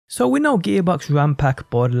So we know Gearbox ram-pack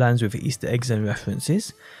Borderlands with Easter eggs and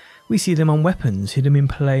references. We see them on weapons, hidden in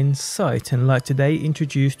plain sight, and like today,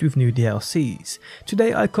 introduced with new DLCs.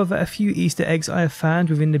 Today I cover a few Easter eggs I have found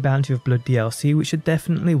within the Bounty of Blood DLC which are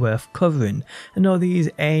definitely worth covering. And no, these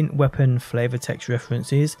ain't weapon flavor text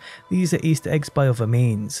references, these are Easter eggs by other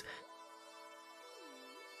means.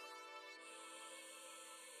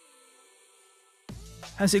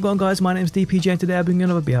 How's it going, guys? My name's DPJ and today I bring you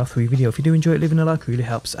another BL3 video. If you do enjoy it, leaving a like really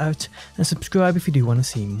helps out, and subscribe if you do want to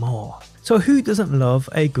see more. So who doesn't love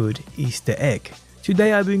a good Easter egg?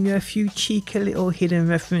 Today I bring you a few cheeky little hidden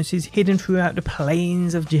references hidden throughout the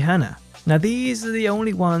plains of Gehenna. Now these are the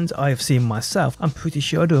only ones I have seen myself. I'm pretty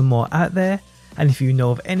sure there are more out there, and if you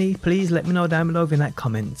know of any, please let me know down below in that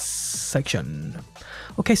comments section.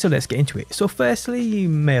 Okay, so let's get into it. So firstly, you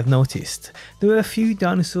may have noticed there are a few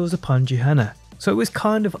dinosaurs upon Gehenna. So it was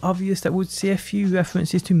kind of obvious that we'd see a few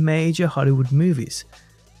references to major Hollywood movies,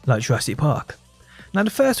 like Jurassic Park. Now the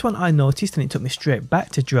first one I noticed, and it took me straight back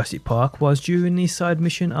to Jurassic Park, was during the side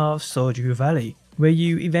mission of Soldier Valley, where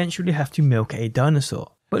you eventually have to milk a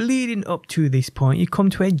dinosaur. But leading up to this point, you come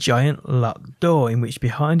to a giant locked door, in which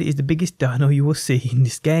behind it is the biggest dino you will see in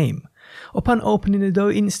this game. Upon opening the door,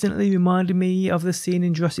 it instantly reminded me of the scene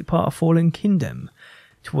in Jurassic Park Fallen Kingdom,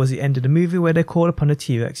 towards the end of the movie where they call upon the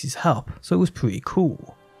T-Rex's help, so it was pretty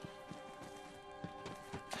cool.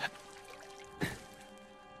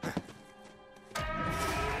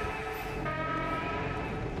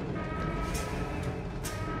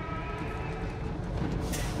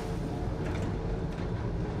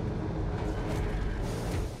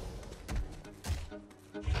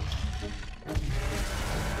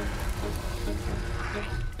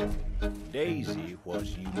 Daisy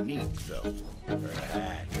was unique though, her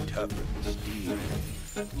hat tougher than steel.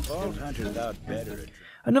 Vault Hunter thought better at...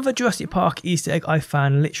 Another Jurassic Park Easter egg I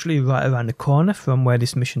found literally right around the corner from where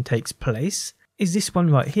this mission takes place is this one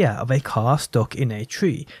right here of a car stuck in a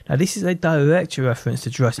tree. Now this is a direct reference to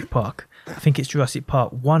Jurassic Park. I think it's Jurassic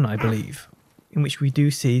Park 1 I believe, in which we do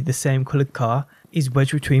see the same coloured car is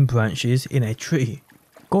wedged between branches in a tree.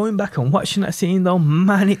 Going back and watching that scene though,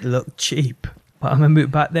 man, it looked cheap. But I remember it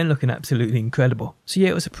back then looking absolutely incredible. So yeah,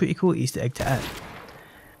 it was a pretty cool Easter egg to add.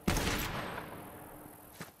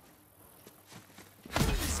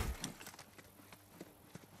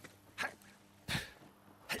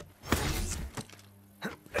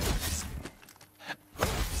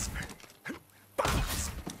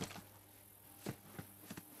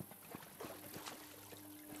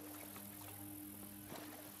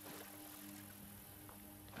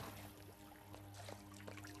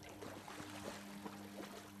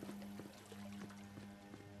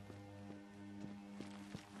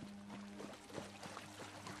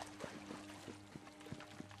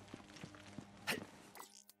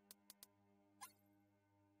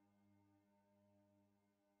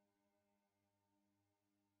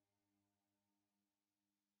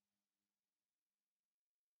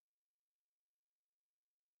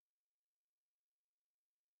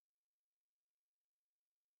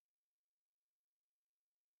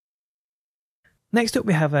 Next up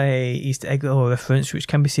we have a Easter egg or reference which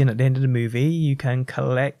can be seen at the end of the movie. You can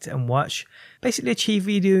collect and watch, basically achieve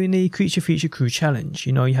doing the Creature Feature Crew challenge.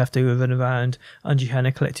 You know, you have to run around on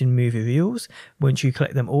Gehenna collecting movie reels. Once you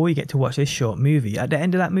collect them all, you get to watch this short movie. At the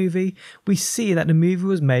end of that movie, we see that the movie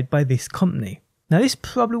was made by this company. Now this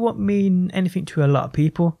probably won't mean anything to a lot of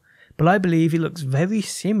people, but I believe it looks very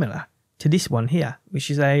similar to this one here,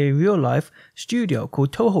 which is a real life studio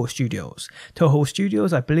called Toho Studios. Toho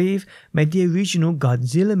Studios, I believe, made the original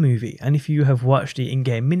Godzilla movie, and if you have watched the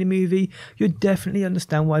in-game mini movie, you'll definitely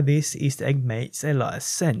understand why this Easter egg makes a lot of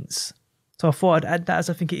sense. So I thought I'd add that, as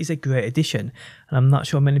I think it is a great addition, and I'm not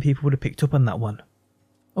sure many people would have picked up on that one.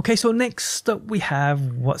 Okay, so next up we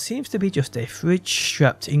have what seems to be just a fridge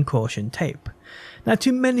strapped in caution tape. Now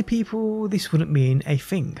to many people this wouldn't mean a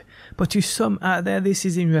thing, but to some out there this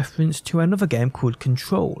is in reference to another game called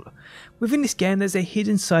Control. Within this game there's a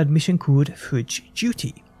hidden side mission called Fridge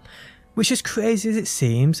Duty, which, as crazy as it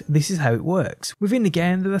seems, this is how it works. Within the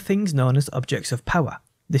game there are things known as objects of power.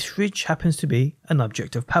 This fridge happens to be an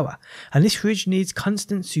object of power, and this fridge needs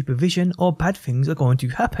constant supervision or bad things are going to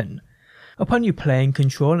happen. Upon you playing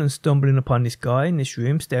Control and stumbling upon this guy in this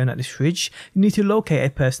room staring at this fridge, you need to locate a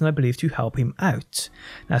person I believe to help him out.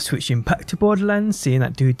 Now switching back to Borderlands, seeing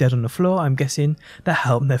that dude dead on the floor, I'm guessing the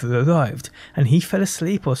help never arrived and he fell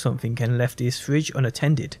asleep or something and left his fridge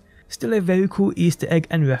unattended. Still a very cool Easter egg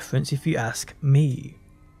and reference if you ask me.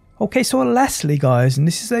 Okay, so lastly guys, and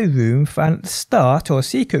this is a room found at the start, or a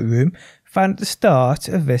secret room found at the start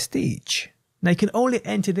of Vestige. Now you can only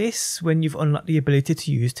enter this when you've unlocked the ability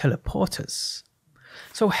to use teleporters.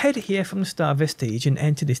 So head here from the Star Vestige and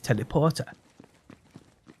enter this teleporter.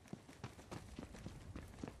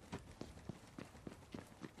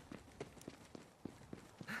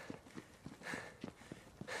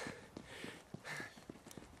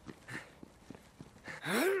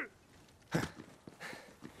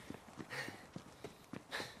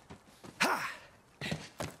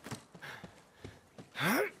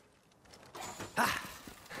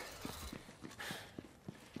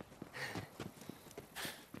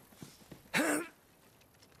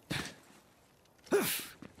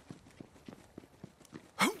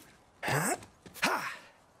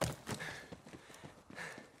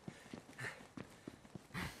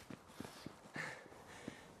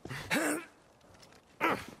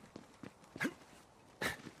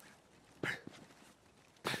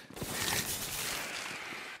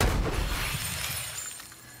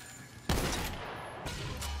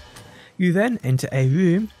 You then enter a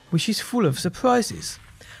room which is full of surprises.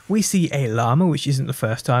 We see a llama, which isn't the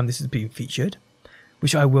first time this has been featured,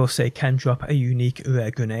 which I will say can drop a unique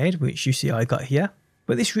rare grenade, which you see I got here.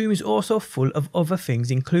 But this room is also full of other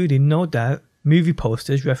things, including, no doubt, movie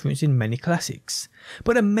posters referencing many classics.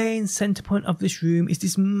 But the main centre point of this room is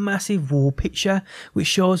this massive wall picture which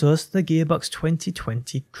shows us the Gearbox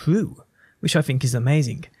 2020 crew, which I think is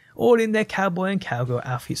amazing, all in their cowboy and cowgirl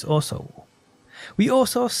outfits also. We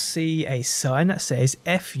also see a sign that says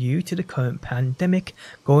FU to the current pandemic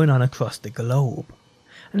going on across the globe.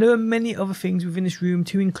 And there are many other things within this room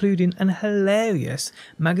too, including an hilarious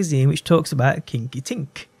magazine which talks about Kinky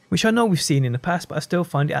Tink, which I know we've seen in the past, but I still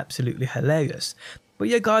find it absolutely hilarious. But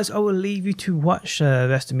yeah guys, I will leave you to watch the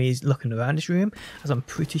rest of me looking around this room, as I'm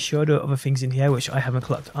pretty sure there are other things in here which I haven't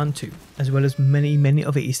clocked onto, as well as many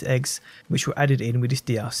other Easter eggs which were added in with this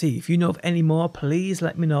DLC. If you know of any more, please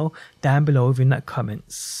let me know down below within that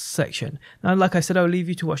comments section. Now like I said, I'll leave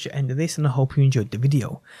you to watch the end of this, and I hope you enjoyed the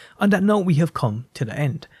video. On that note, we have come to the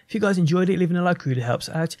end. If you guys enjoyed it, leaving a like really helps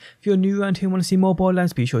out. If you're new around here and want to see more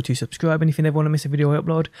Borderlands, be sure to subscribe, and if you never want to miss a video I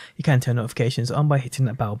upload, you can turn notifications on by hitting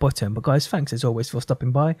that bell button. But guys, thanks as always for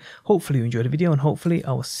stopping by. Hopefully you enjoyed the video, and hopefully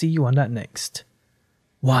I will see you on that next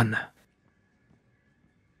one.